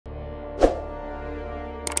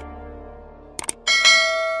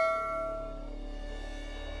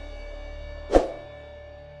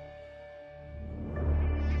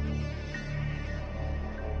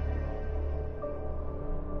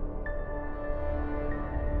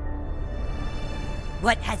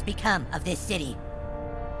What has become of this city?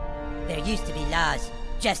 There used to be laws,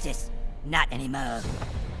 justice, not anymore.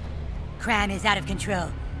 Crime is out of control.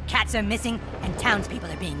 Cats are missing, and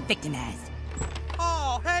townspeople are being victimized.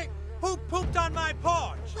 Oh, hey! Who pooped on my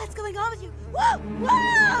porch? What's going on with you? Whoa!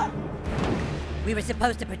 Whoa! We were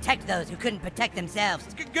supposed to protect those who couldn't protect themselves.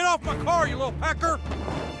 Get off my car, you little pecker!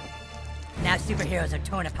 Now superheroes are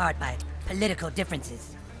torn apart by political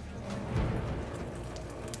differences.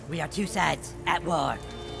 We are two sides at war.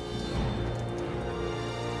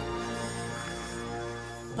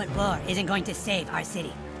 But war isn't going to save our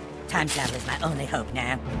city. Time travel is my only hope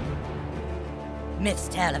now. Myths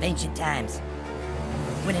tell of ancient times,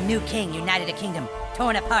 when a new king united a kingdom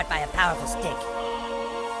torn apart by a powerful stick.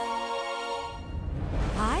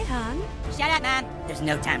 Hi, hon. Shut up, Mom. There's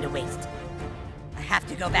no time to waste. I have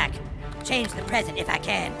to go back, change the present if I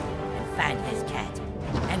can, and find this cat.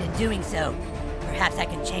 And in doing so, perhaps I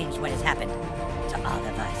can change what has happened to all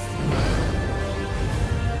of us.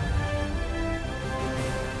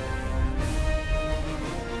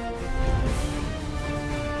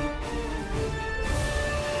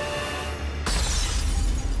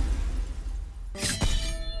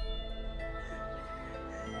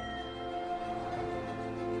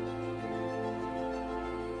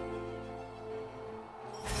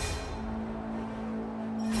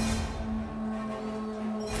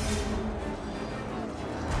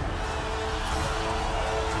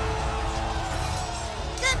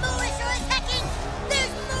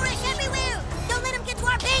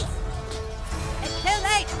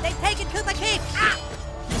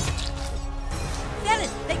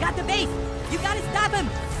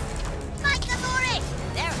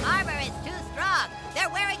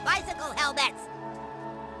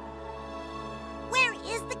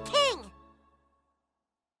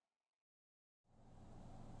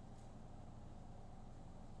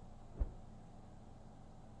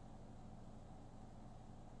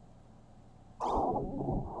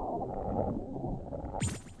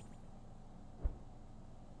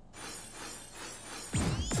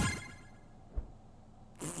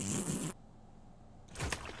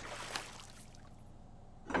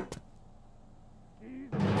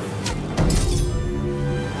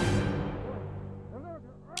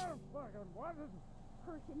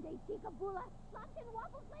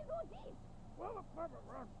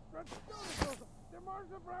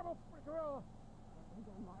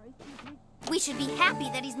 We should be happy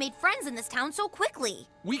that he's made friends in this town so quickly.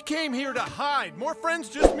 We came here to hide. More friends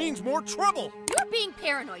just means more trouble. You're being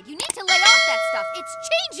paranoid. You need to lay off that stuff. It's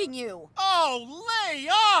changing you. Oh, lay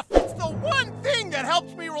off! It's the one thing that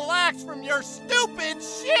helps me relax from your stupid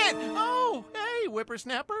shit! Oh, hey,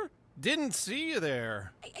 whippersnapper. Didn't see you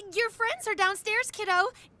there. Your friends are downstairs,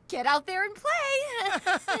 kiddo. Get out there and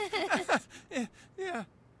play. Yeah.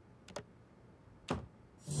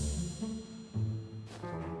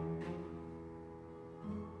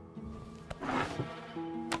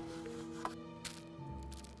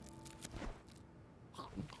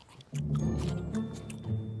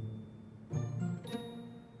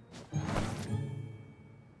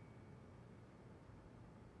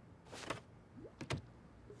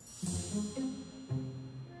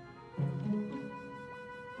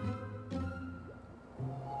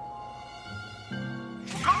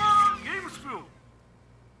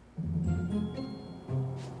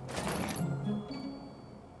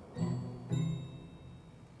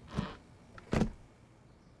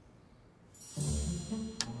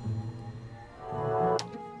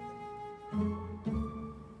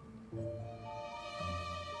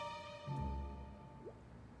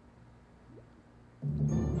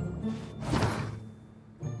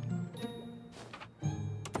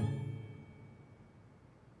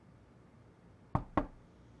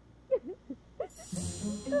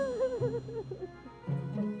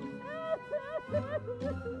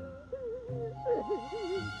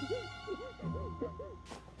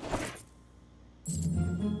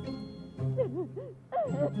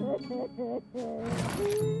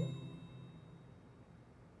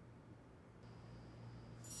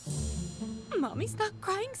 Mommy's not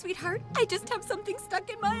crying, sweetheart. I just have something stuck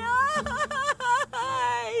in my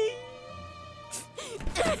eye.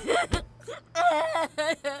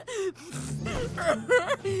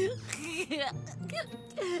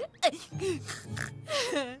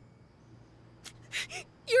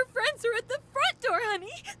 Your friends are at the front door,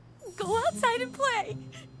 honey. Go outside and play.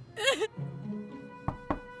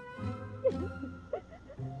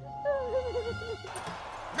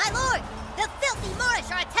 My lord, the filthy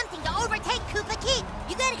Moorish are attempting to overtake Kupa Keep.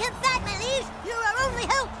 You gotta come back, my liege. You're our only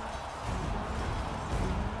hope.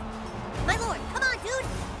 My lord, come on, dude.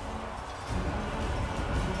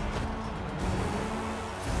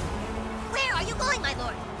 fine, my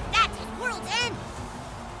lord. That's his world's end.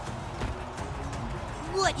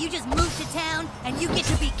 What, you just moved to town and you get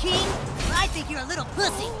to be king? I think you're a little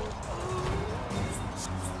pussy.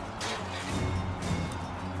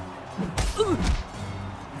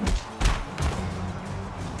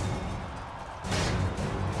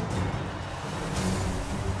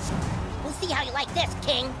 We'll see how you like this,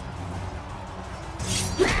 king.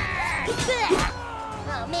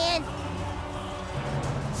 Oh, man.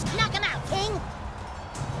 Knock him out, king.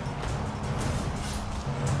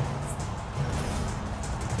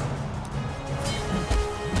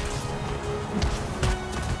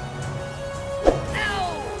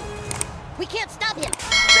 We can't stop him!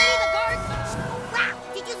 Ready, the guards! Wow,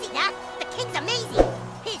 did you see that? The king's amazing!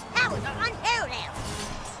 His powers are unparalleled!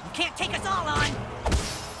 You can't take us all on.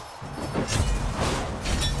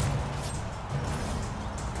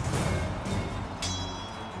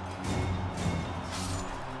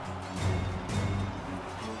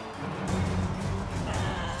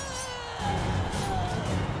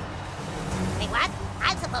 Hey, what?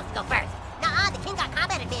 I'm supposed to go first. Nuh-uh, the king got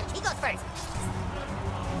combat advantage. He goes first.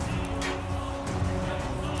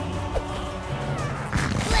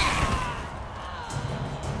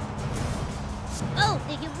 Oh,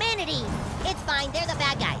 the humanity! It's fine, they're the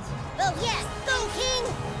bad guys. Oh yes, go king!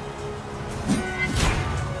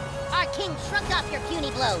 Our king shrugged off your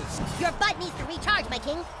puny blows. Your butt needs to recharge, my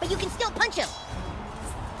king, but you can still punch him.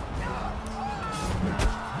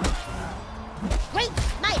 Great,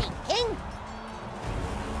 mighty king!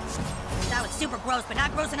 That was super gross, but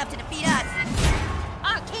not gross enough to defeat us.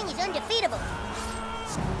 Our king is undefeatable.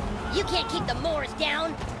 You can't keep the Moors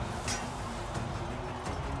down.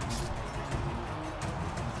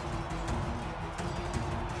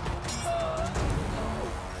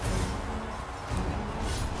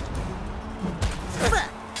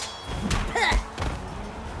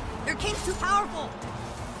 Your king's too powerful.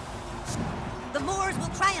 The Moors will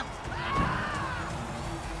triumph.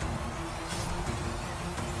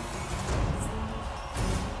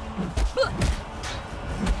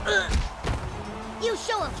 You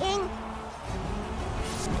show him, king.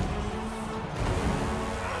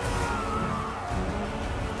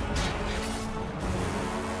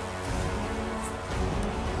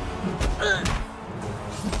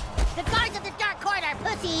 The guards of the Dark Court are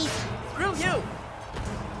pussies. Screw you.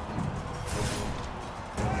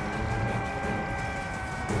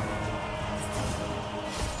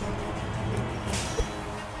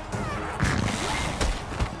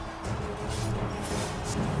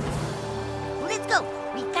 Let's go.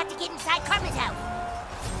 We've got to get inside Cartman's house.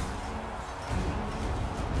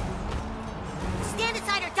 Stand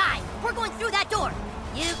aside or die. We're going through that door.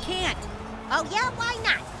 You can't. Oh yeah? Why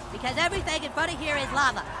not? Because everything in front of here is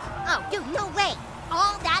lava. Oh, dude, no way.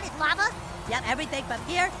 All that is lava? Yep, everything from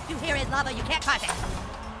here to here is lava. You can't cross it.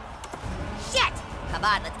 Shit! Come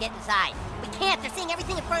on, let's get inside. We can't. They're saying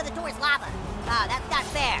everything in front of the door is lava. Oh, that's not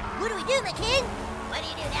fair. What do we do, my king? What do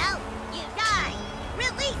you do now? You die.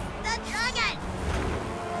 Release the dragon!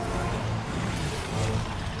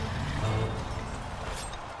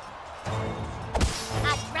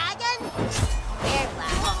 A dragon? Weird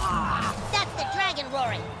laugh. That's the dragon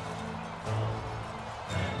roaring.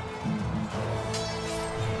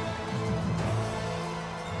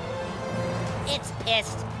 It's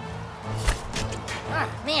pissed. Oh,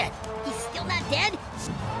 man. He's still not dead?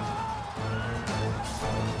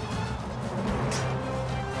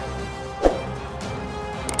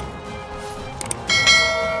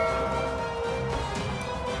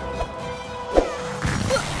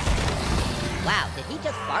 Wow, did he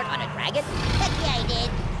just fart on a dragon? Heck yeah, he did.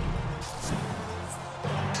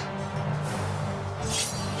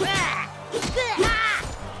 Ah! Ah!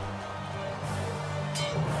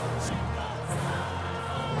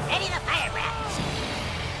 Ready the fire breath.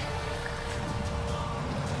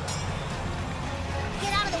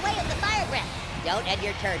 Get out of the way of the fire breath. Don't end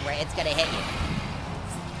your turn where it's gonna hit you.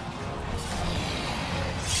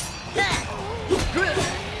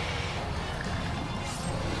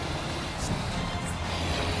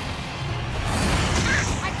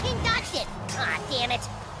 Our king dodged it. Ah, damn it.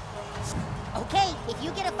 Okay, if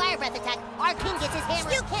you get a fire breath attack, our king gets his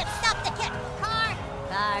hammer. You can't stop the kick. Car.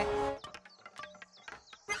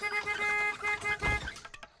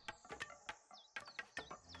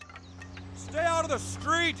 Stay out of the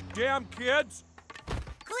street, damn kids!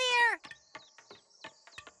 Clear.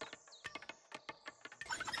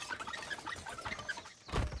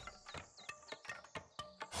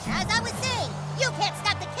 As I was saying, you can't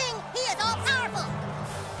stop the king. He is all powerful.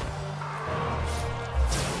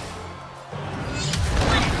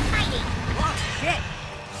 What a mighty! Oh, shit.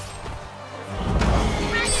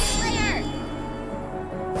 Dragon Slayer!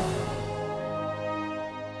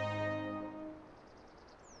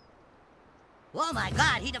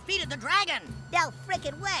 the dragon. No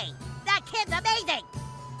frickin' way. That kid's amazing.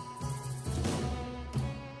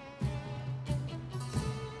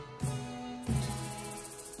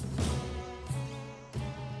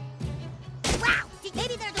 Wow,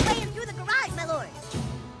 maybe there's a way in through the garage, my lord.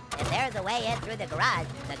 If there's a way in through the garage,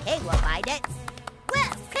 the king will find it.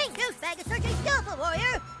 Well, King Douchebag is such a skillful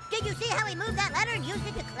warrior. Did you see how he moved that ladder and used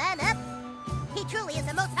it to climb up? He truly is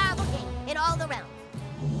the most powerful king in all the realms.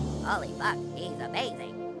 Holy fuck, he's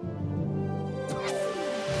amazing.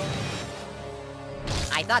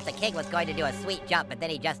 I thought the king was going to do a sweet jump, but then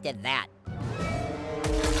he just did that.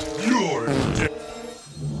 You're dead.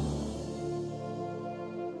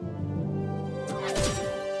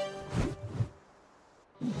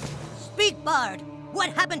 Speak, Bard! What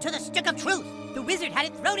happened to the stick of truth? The wizard had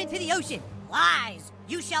it thrown into the ocean. Lies!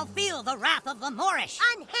 You shall feel the wrath of the Moorish.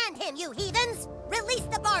 Unhand him, you heathens! Release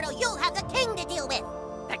the bard or you'll have the king to deal with.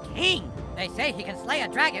 The king? They say he can slay a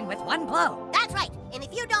dragon with one blow. That's right. And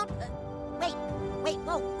if you don't... Wait,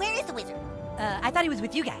 whoa, where is the wizard? I thought he was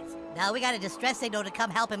with you guys. Now we got a distress signal to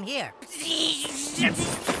come help him here.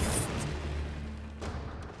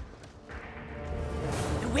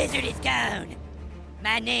 The wizard is gone.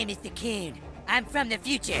 My name is the Coon. I'm from the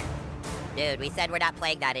future. Dude, we said we're not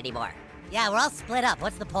playing that anymore. Yeah, we're all split up.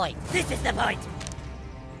 What's the point? This is the point.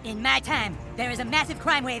 In my time, there is a massive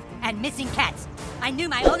crime wave and missing cats. I knew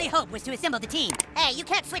my only hope was to assemble the team. Hey, you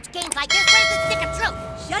can't switch games like this. Where's the stick of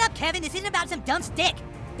truth? Shut up, Kevin. This isn't about some dumb stick.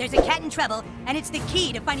 There's a cat in trouble, and it's the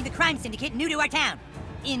key to finding the crime syndicate new to our town.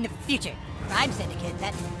 In the future. Crime syndicate?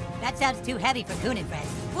 That sounds too heavy for Coon and Friends.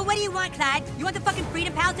 Well, what do you want, Clyde? You want the fucking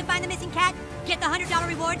Freedom Pals to find the missing cat? Get the $100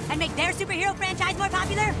 reward and make their superhero franchise more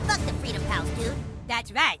popular? Fuck the Freedom Pals, dude.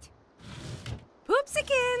 That's right.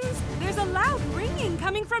 Poopsikins! There's a loud ringing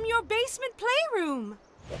coming from your basement playroom.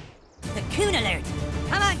 The Coon Alert.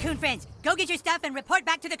 Come on, Coon Friends. Go get your stuff and report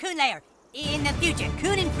back to the Coon Lair. In the future,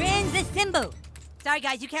 Coon and Friends assemble. Sorry,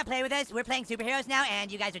 guys, you can't play with us. We're playing superheroes now,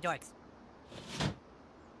 and you guys are dorks.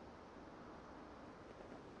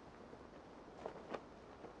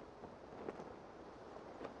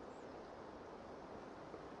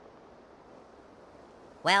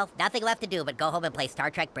 Well, nothing left to do but go home and play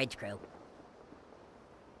Star Trek Bridge Crew.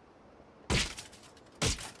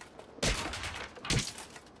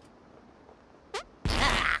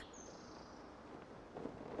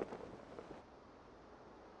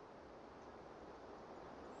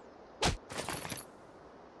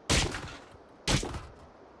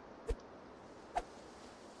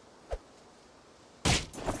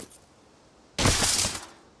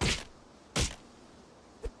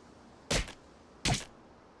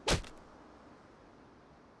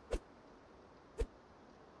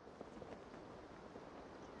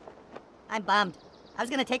 I'm bummed. I was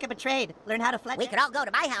gonna take up a trade, learn how to fletch. We could all go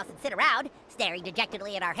to my house and sit around, staring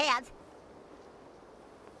dejectedly at our hands.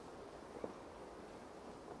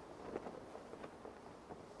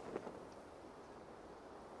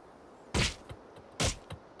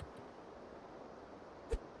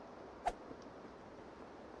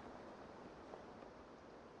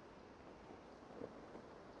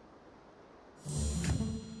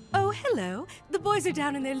 Oh, hello. The boys are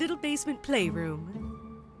down in their little basement playroom.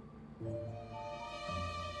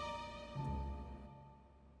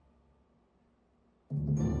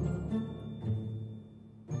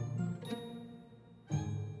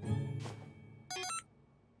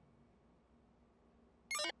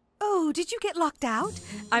 Oh, did you get locked out?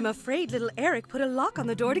 I'm afraid little Eric put a lock on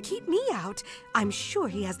the door to keep me out. I'm sure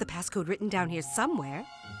he has the passcode written down here somewhere.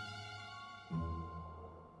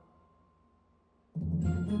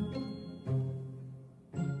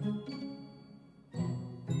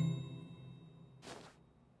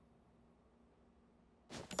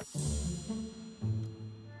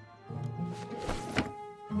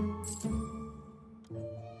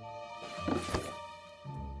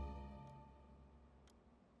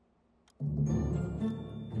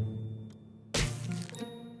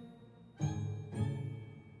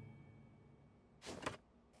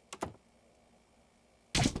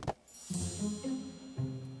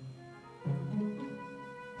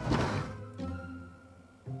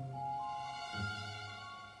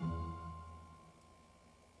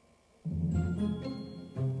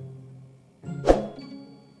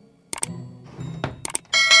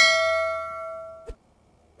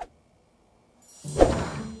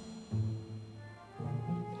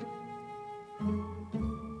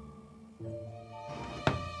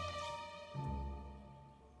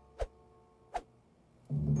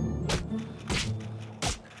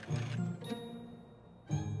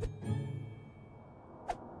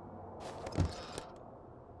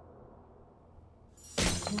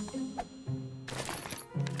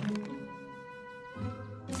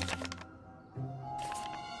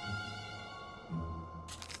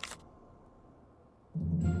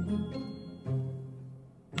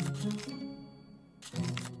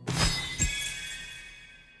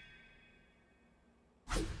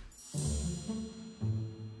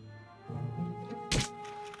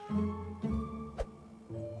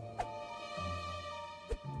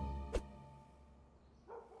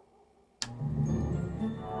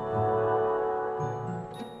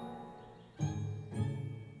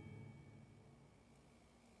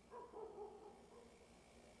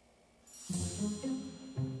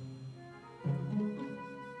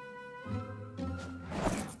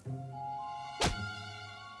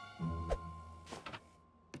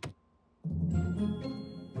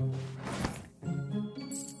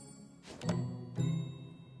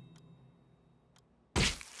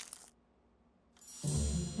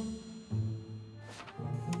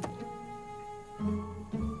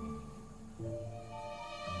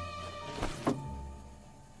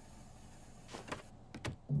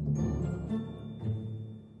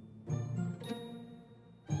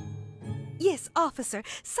 Yes, officer.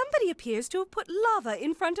 Somebody appears to have put lava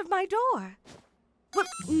in front of my door. Well,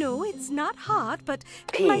 no, it's not hot, but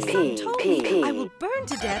my son told me I will burn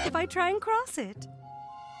to death if I try and cross it.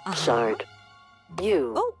 Shark.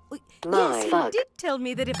 You. Oh, My yes, fuck. he did tell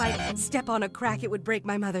me that if I step on a crack, it would break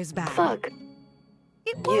my mother's back. Fuck.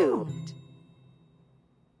 It You. won't.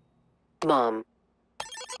 Mom.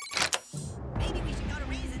 Maybe we should go to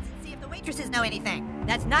Reasons and see if the waitresses know anything.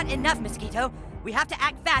 That's not enough, Mosquito. We have to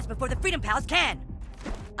act fast before the Freedom Pals can.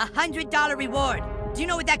 $100 reward. Do you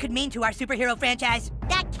know what that could mean to our superhero franchise?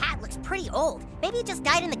 That cat looks pretty old. Maybe it just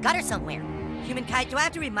died in the gutter somewhere. Human Kite, do I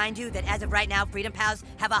have to remind you that as of right now, Freedom Pals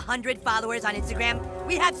have 100 followers on Instagram?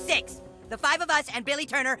 We have 6. The 5 of us and Billy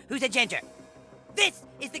Turner, who's a ginger. This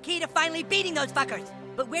is the key to finally beating those fuckers.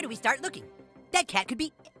 But where do we start looking? That cat could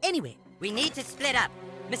be anywhere. We need to split up.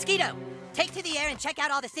 Mosquito, take to the air and check out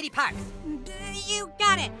all the city parks. You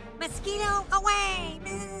got it! Mosquito away!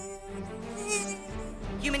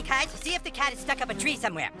 Human Kite, see if the cat is stuck up a tree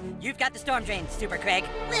somewhere. You've got the storm drain, Super Craig.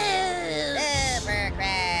 Super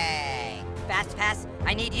Craig. Fast Pass,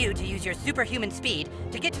 I need you to use your superhuman speed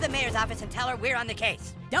to get to the mayor's office and tell her we're on the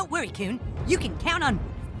case. Don't worry, Coon. You can count on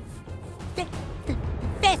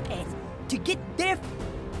Fast Pass to get there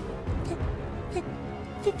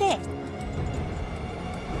fast.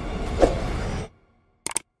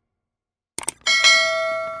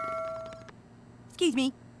 Excuse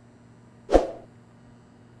me.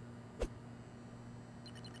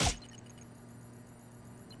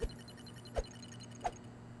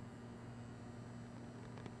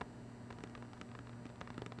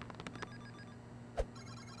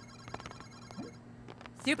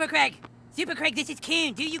 Super Craig! Super Craig, this is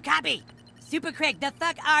Coon. Do you copy? Super Craig, the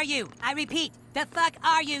fuck are you? I repeat, the fuck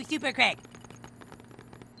are you, Super Craig?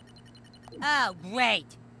 Oh, great.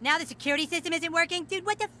 Now the security system isn't working? Dude,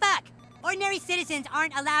 what the fuck? Ordinary citizens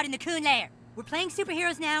aren't allowed in the Coon lair. We're playing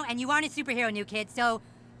superheroes now, and you aren't a superhero, new kid, so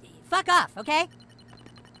fuck off, okay?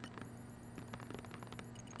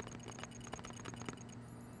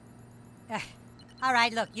 All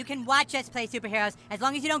right, look, you can watch us play superheroes as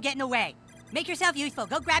long as you don't get in the way. Make yourself useful.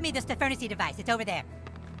 Go grab me the Stefanity device. It's over there.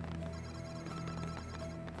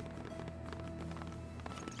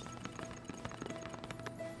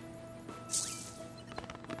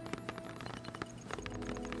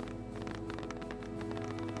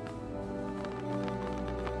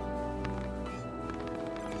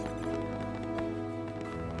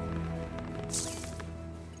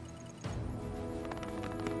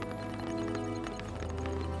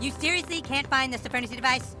 You seriously can't find the Stefanity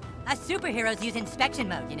device? Us superheroes use inspection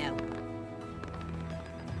mode, you know.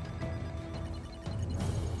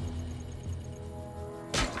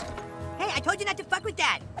 Hey, I told you not to fuck with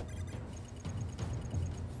that!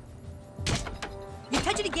 You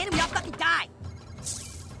touch it again and we all fucking die!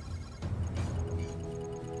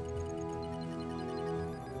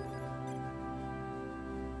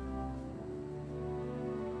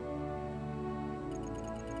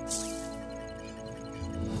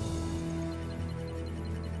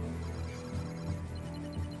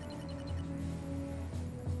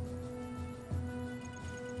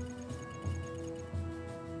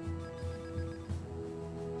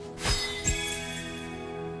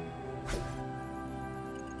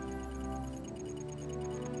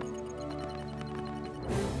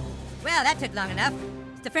 Well, that took long enough.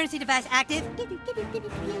 Is the furnace device active?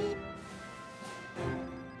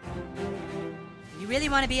 You really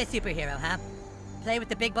want to be a superhero, huh? Play with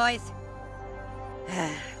the big boys?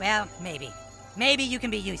 Well, maybe. Maybe you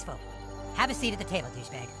can be useful. Have a seat at the table,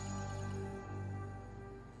 douchebag.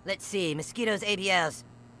 Let's see, Mosquito's ABLs.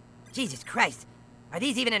 Jesus Christ, are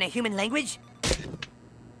these even in a human language?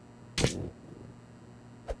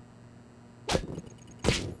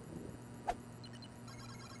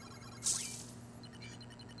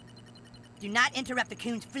 Do not interrupt the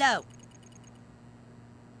Coon's flow.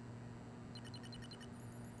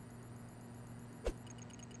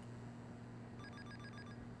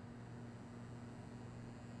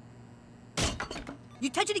 You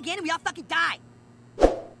touch it again and we all fucking die.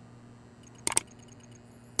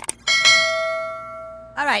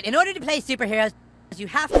 Alright, in order to play superheroes, you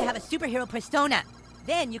have to have a superhero persona.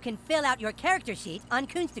 Then you can fill out your character sheet on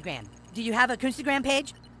Coonstagram. Do you have a Coonstagram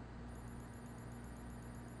page?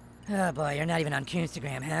 Oh boy, you're not even on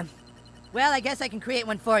Coonstagram, huh? Well, I guess I can create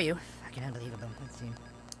one for you. Fucking unbelievable. Let's see.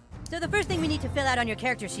 So the first thing we need to fill out on your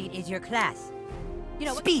character sheet is your class. You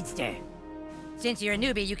know, Speedster. Since you're a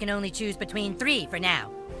newbie, you can only choose between 3 for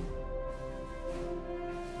now.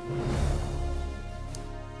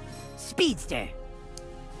 Speedster.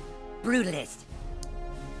 Brutalist.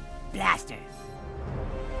 Blaster.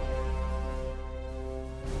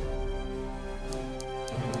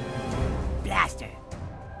 blaster.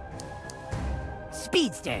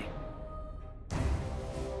 Speedster.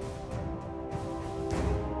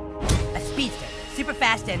 A speedster. Super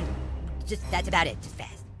fast and just, that's about it, just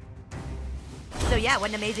fast. So yeah, what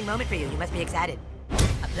an amazing moment for you. You must be excited.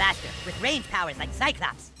 A blaster with range powers like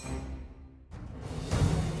Cyclops.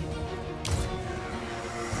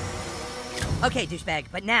 Okay, douchebag,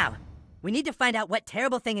 but now, we need to find out what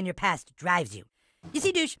terrible thing in your past drives you. You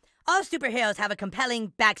see, douche, all superheroes have a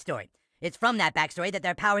compelling backstory. It's from that backstory that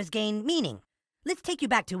their powers gain meaning. Let's take you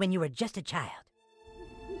back to when you were just a child.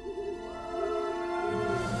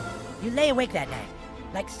 You lay awake that night.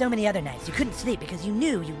 Like so many other nights, you couldn't sleep because you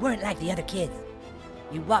knew you weren't like the other kids.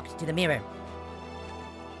 You walked to the mirror.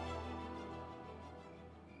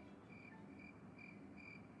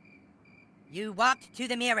 You walked to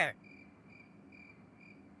the mirror.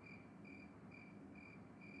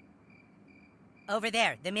 Over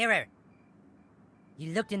there, the mirror.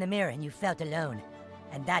 You looked in the mirror and you felt alone.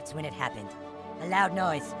 And that's when it happened. A loud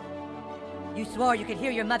noise. You swore you could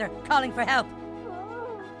hear your mother calling for help.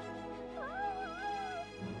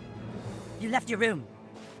 You left your room.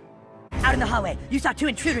 Out in the hallway, you saw two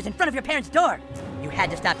intruders in front of your parents' door. You had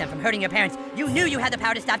to stop them from hurting your parents. You knew you had the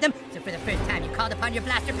power to stop them, so for the first time you called upon your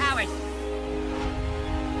blaster powers.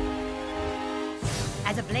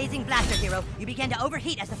 As a blazing blaster hero, you began to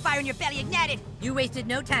overheat as the fire in your belly ignited. You wasted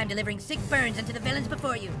no time delivering sick burns into the villains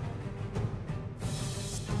before you.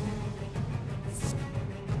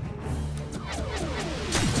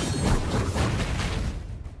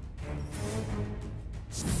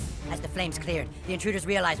 As the flames cleared, the intruders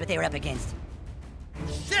realized what they were up against.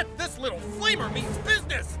 Shit, this little flamer means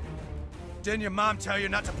business! Didn't your mom tell you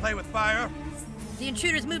not to play with fire? The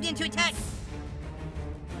intruders moved in to attack.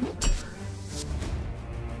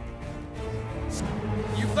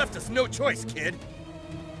 You've left us no choice, kid.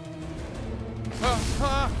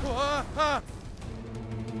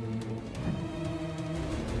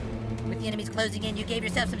 With the enemies closing in, you gave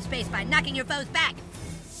yourself some space by knocking your foes back.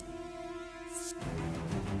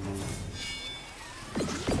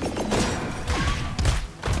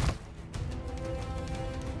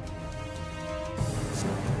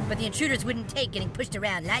 But the intruders wouldn't take getting pushed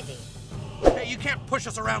around lightly. Hey, you can't push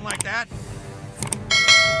us around like that.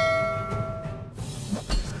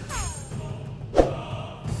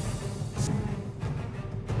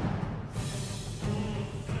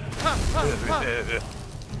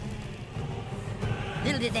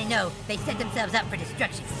 Little did they know, they set themselves up for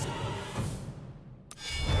destruction.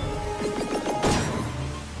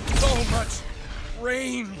 So much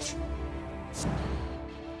range.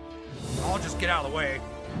 I'll just get out of the way.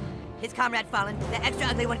 His comrade fallen, the extra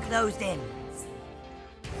ugly one closed in.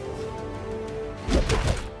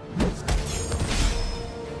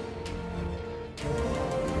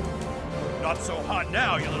 Not so hot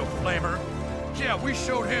now, you little flamer. Yeah, we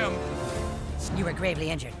showed him. You were gravely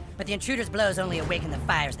injured, but the intruder's blows only awakened the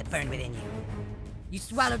fires that burned within you. You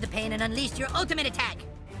swallowed the pain and unleashed your ultimate attack.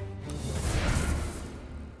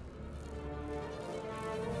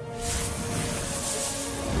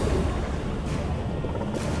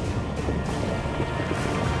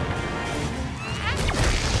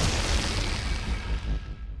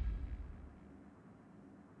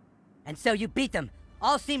 And so you beat them.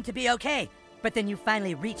 All seemed to be okay, but then you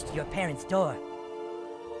finally reached your parents' door.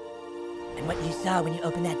 And what you saw when you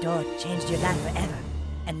opened that door changed your life forever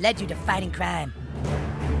and led you to fighting crime.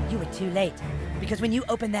 You were too late, because when you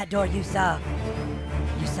opened that door, you saw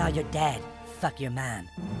your dad fuck your mom.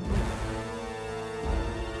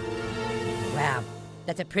 Wow,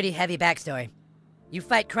 that's a pretty heavy backstory. You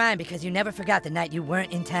fight crime because you never forgot the night you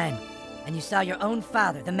weren't in time, and you saw your own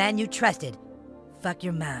father, the man you trusted, fuck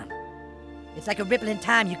your mom. It's like a ripple in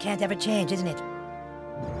time you can't ever change, isn't it?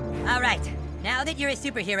 All right, now that you're a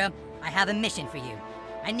superhero, I have a mission for you.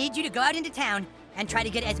 I need you to go out into town and try to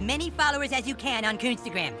get as many followers as you can on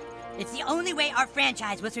Coonstagram. It's the only way our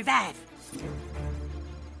franchise will survive.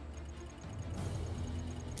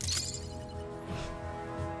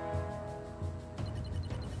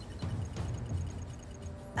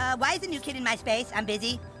 Why is the new kid in my space? I'm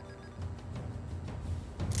busy.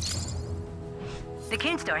 The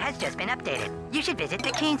Coon Store has just been updated. You should visit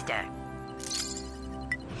the Coon Store.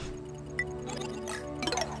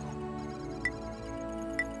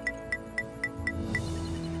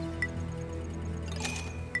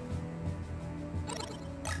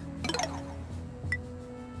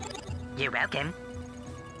 You're welcome.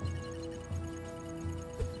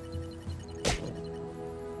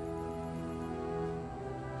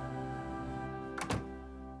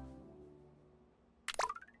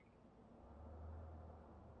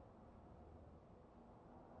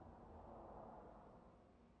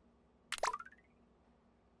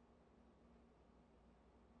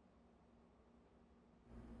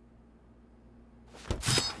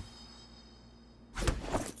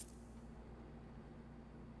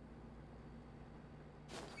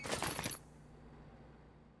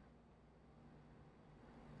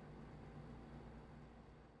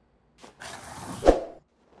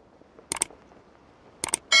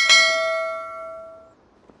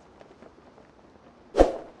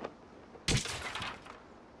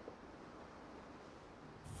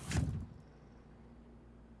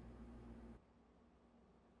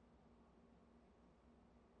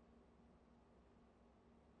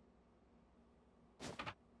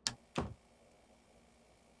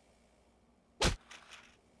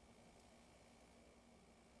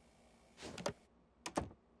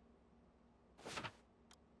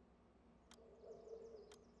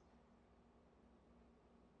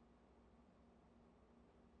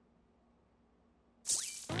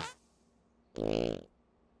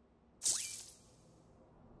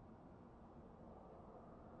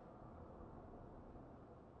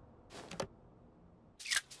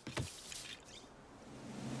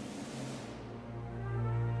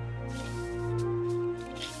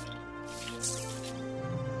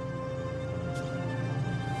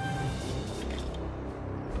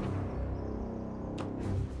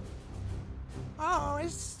 Oh,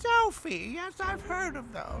 it's Sophie. Yes, I've heard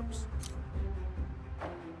of those.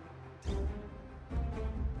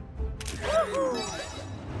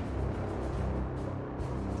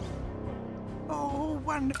 Oh,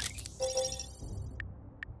 wonderful.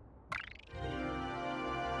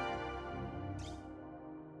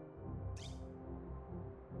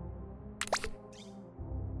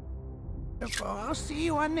 I'll see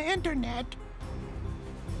you on the internet.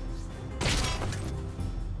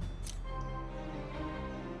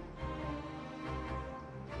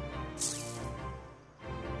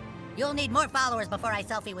 You'll need more followers before I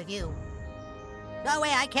selfie with you. No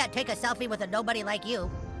way I can't take a selfie with a nobody like you.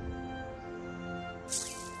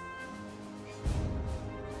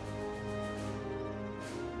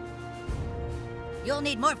 You'll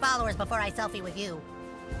need more followers before I selfie with you.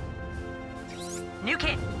 New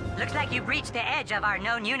kid, looks like you've reached the edge of our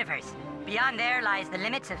known universe. Beyond there lies the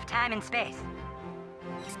limits of time and space.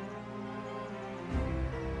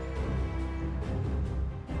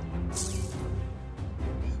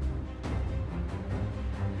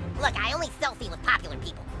 Look, I only selfie with popular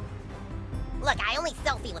people. Look, I only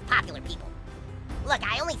selfie with popular people. Look,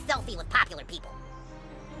 I only selfie with popular people.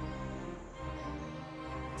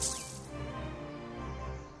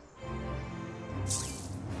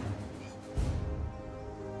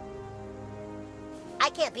 I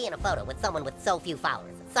can't be in a photo with someone with so few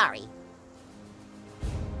followers. Sorry.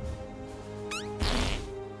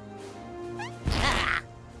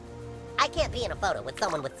 I can't be in a photo with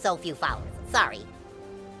someone with so few followers. Sorry.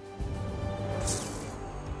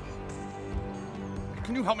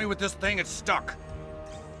 Can you help me with this thing? It's stuck.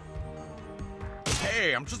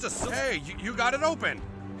 Hey, I'm just a... Hey, you got it open.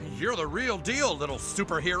 You're the real deal, little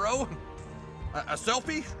superhero. A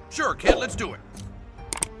selfie? Sure, kid, let's do it.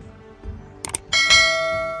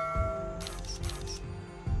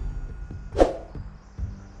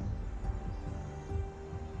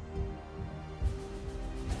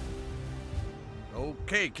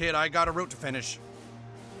 Okay, kid, I got a route to finish.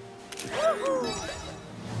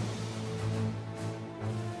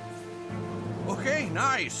 Okay,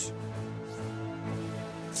 nice.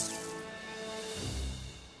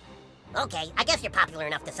 Okay, I guess you're popular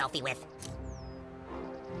enough to selfie with.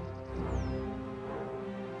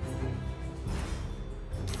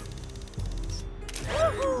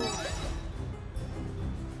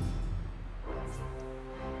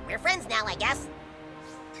 We're friends now, I guess.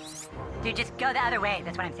 Dude, just go the other way,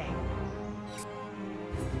 that's what I'm saying.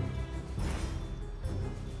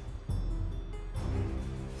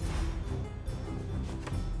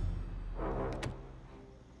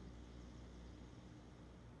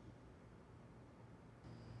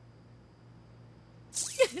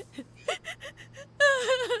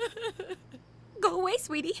 Go away,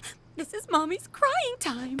 sweetie. This is Mommy's crying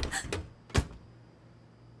time.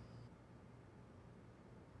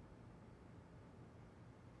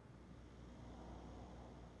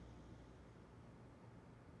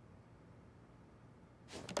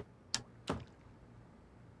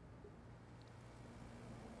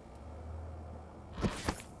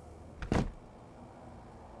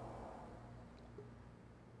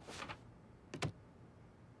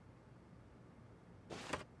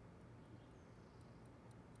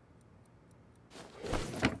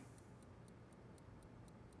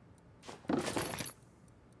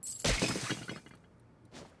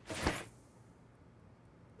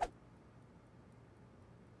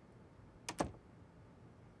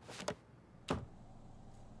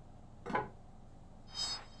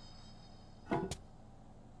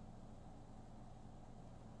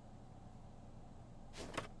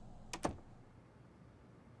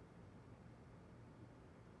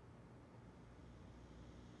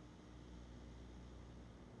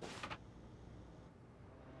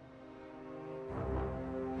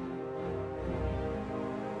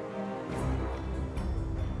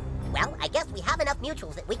 I guess we have enough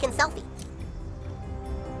mutuals that we can selfie.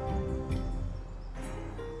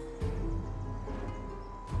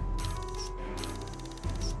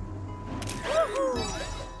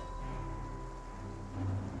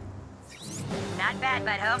 Not bad,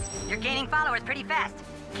 butthole. You're gaining followers pretty fast.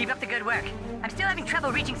 Keep up the good work. I'm still having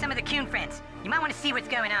trouble reaching some of the Coon friends. You might want to see what's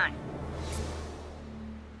going on.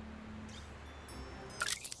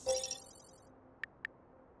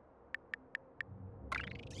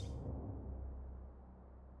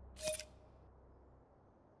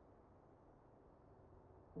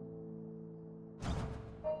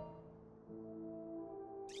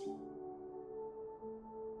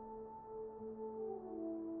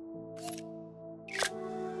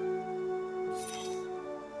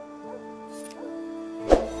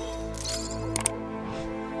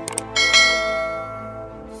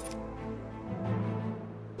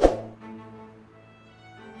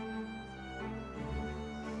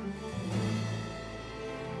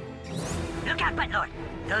 Look out, Buttlord!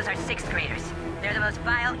 Those are 6th graders. They're the most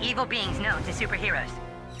vile, evil beings known to superheroes.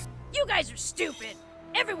 You guys are stupid.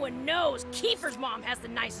 Everyone knows Kiefer's mom has the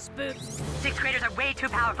nicest boobs. 6th graders are way too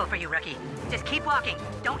powerful for you, rookie. Just keep walking.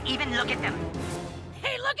 Don't even look at them.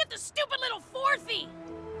 Hey, look at the stupid little fourthie!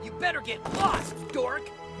 You better get lost, dork!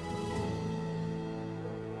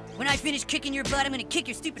 When I finish kicking your butt, I'm gonna kick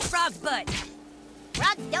your stupid frog's butt.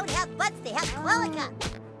 Frogs don't have butts, they have cloaca.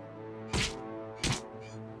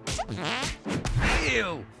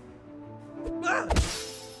 Ew! Ah!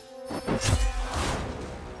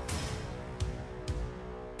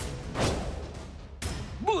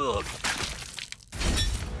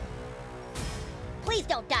 Please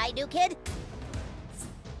don't die, new kid.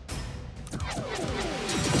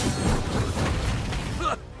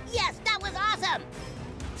 Yes, that was awesome!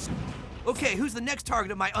 Okay, who's the next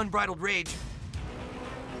target of my unbridled rage?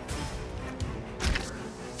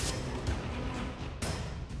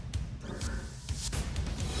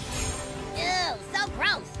 Ew, so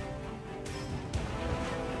gross!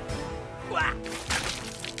 Wah!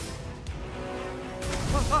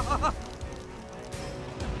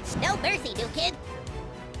 No mercy, new kid.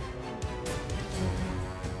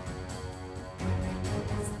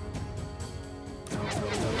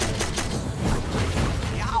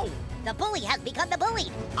 Ow! The bully has become the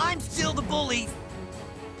bullied. I'm still the bully!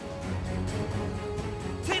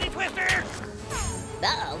 Titty twister!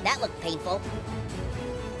 Uh-oh, that looked painful.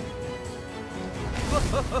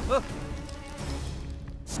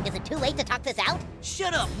 Is it too late to talk this out?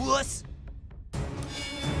 Shut up, wuss!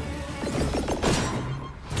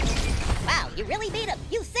 Wow, you really beat him.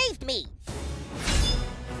 You saved me.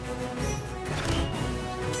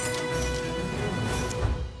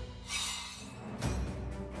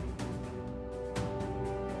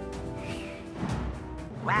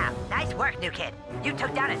 Wow, nice work, new kid. You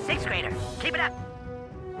took down a 6th grader. Keep it up.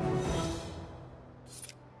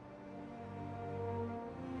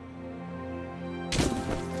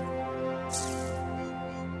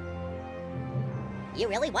 You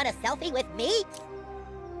really want a selfie with me?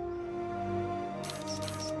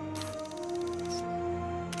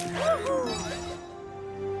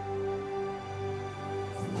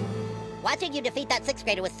 Watching you defeat that 6th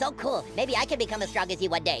grader was so cool. Maybe I can become as strong as you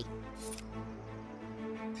one day.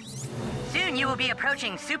 Soon you will be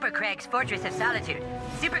approaching Super Craig's Fortress of Solitude.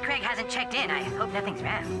 Super Craig hasn't checked in. I hope nothing's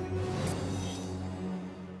wrong.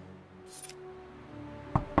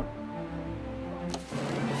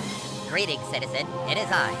 Greetings, citizen. It is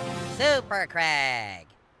I, Super Craig.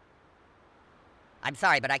 I'm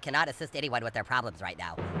sorry, but I cannot assist anyone with their problems right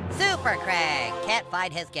now. Super Craig can't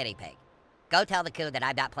find his guinea pig. Go tell the Coon that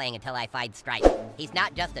I'm not playing until I find Stripe. He's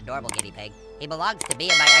not just a normal guinea pig. He belongs to me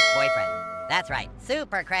and my ex-boyfriend. That's right,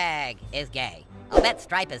 Super Craig is gay. I'll bet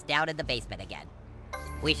Stripe is down in the basement again.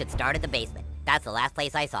 We should start in the basement. That's the last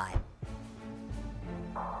place I saw him.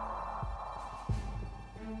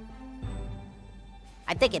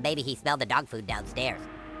 I'm thinking maybe he smelled the dog food downstairs.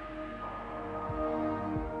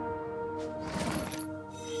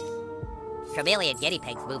 Chameleon guinea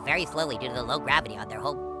pigs move very slowly due to the low gravity on their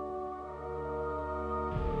home.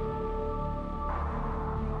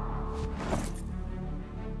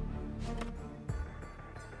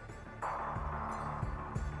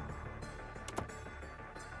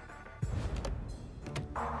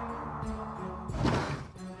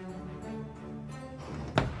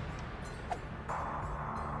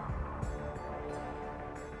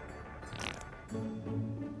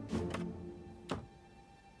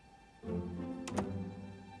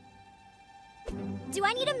 Do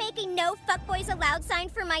I need to make a no fuckboys allowed sign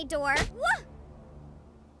for my door? Woo!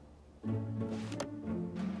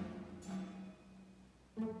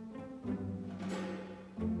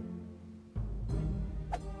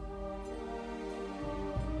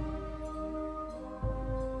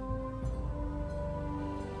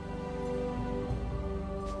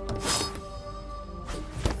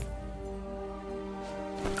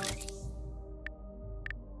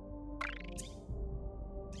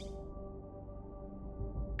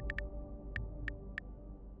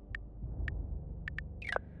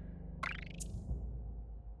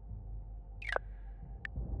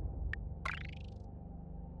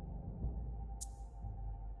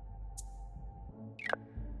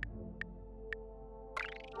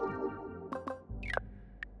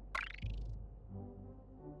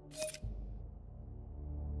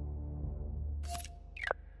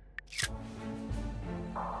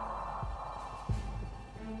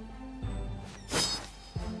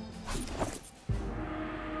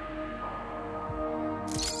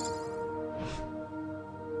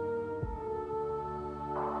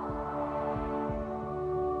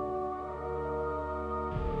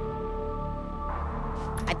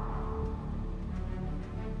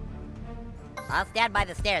 I'll stand by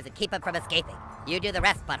the stairs and keep him from escaping. You do the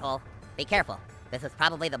rest, butthole. Be careful. This is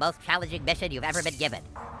probably the most challenging mission you've ever been given.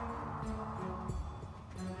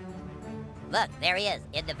 Look, there he is,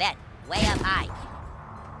 in the vent, way up high.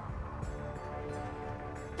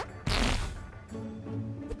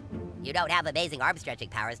 You don't have amazing arm-stretching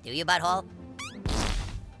powers, do you, butthole?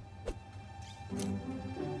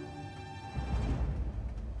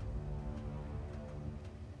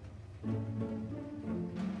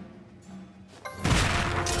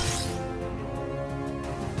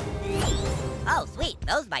 Oh, sweet.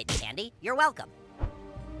 Those might be handy. You're welcome.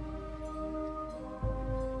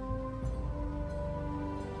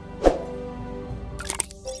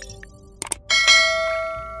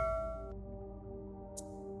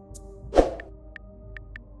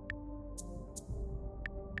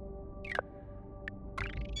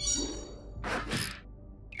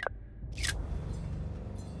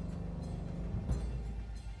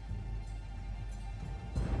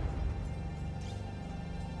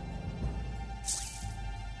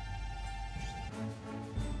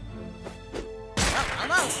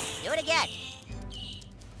 Do it again.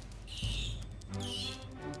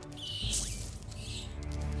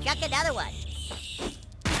 Chuck another one.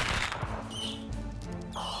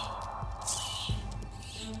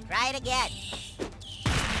 Try it again.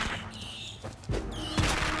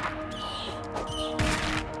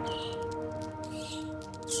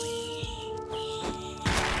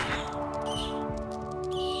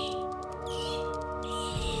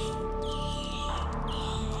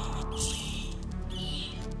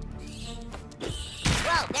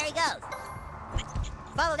 There he goes.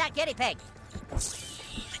 Follow that guinea pig.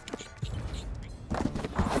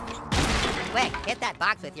 Quick, hit that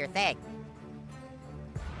box with your thing.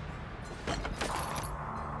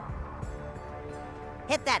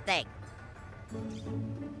 Hit that thing.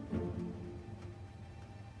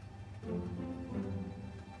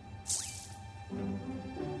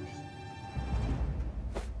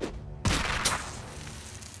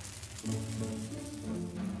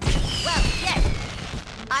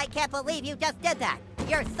 I can't believe you just did that.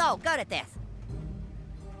 You're so good at this.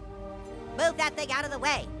 Move that thing out of the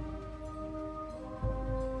way.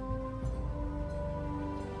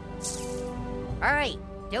 Hurry,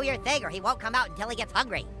 do your thing or he won't come out until he gets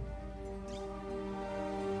hungry.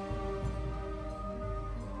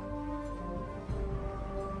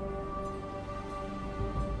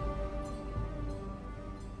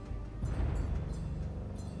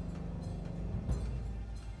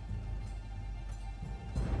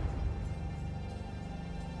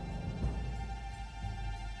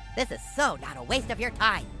 This is so not a waste of your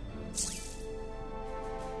time.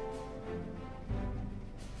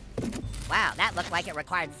 Wow, that looked like it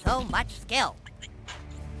required so much skill.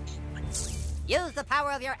 Use the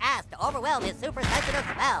power of your ass to overwhelm his super sensitive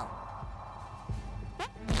smell.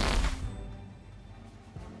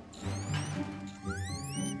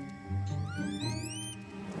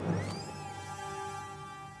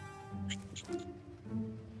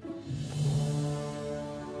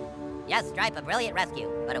 Yes, Stripe, a brilliant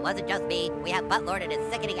rescue. But it wasn't just me. We have Buttlord and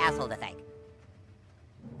his sickening asshole to thank.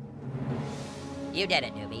 You did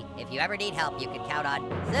it, newbie. If you ever need help, you can count on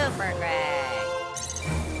Super Craig.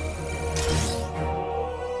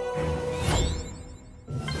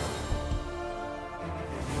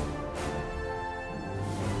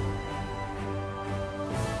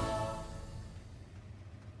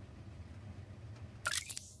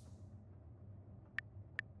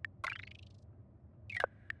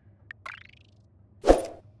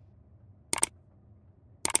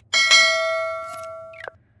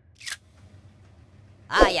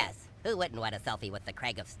 Ah, yes. Who wouldn't want a selfie with the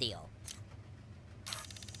Craig of Steel?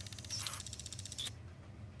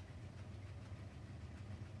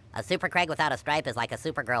 A Super Craig without a stripe is like a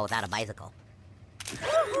Supergirl without a bicycle.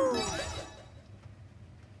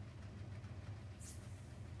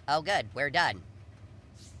 Oh, good. We're done.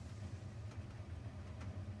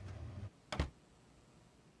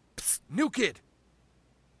 Psst, new kid.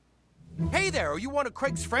 Hey there, are you one of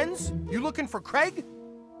Craig's friends? You looking for Craig?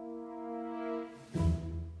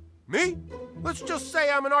 Me? Let's just say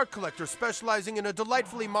I'm an art collector specializing in a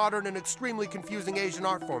delightfully modern and extremely confusing Asian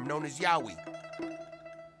art form known as yaoi.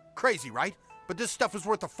 Crazy, right? But this stuff is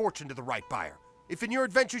worth a fortune to the right buyer. If in your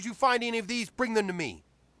adventures you find any of these, bring them to me.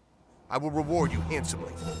 I will reward you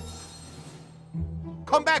handsomely.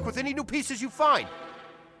 Come back with any new pieces you find.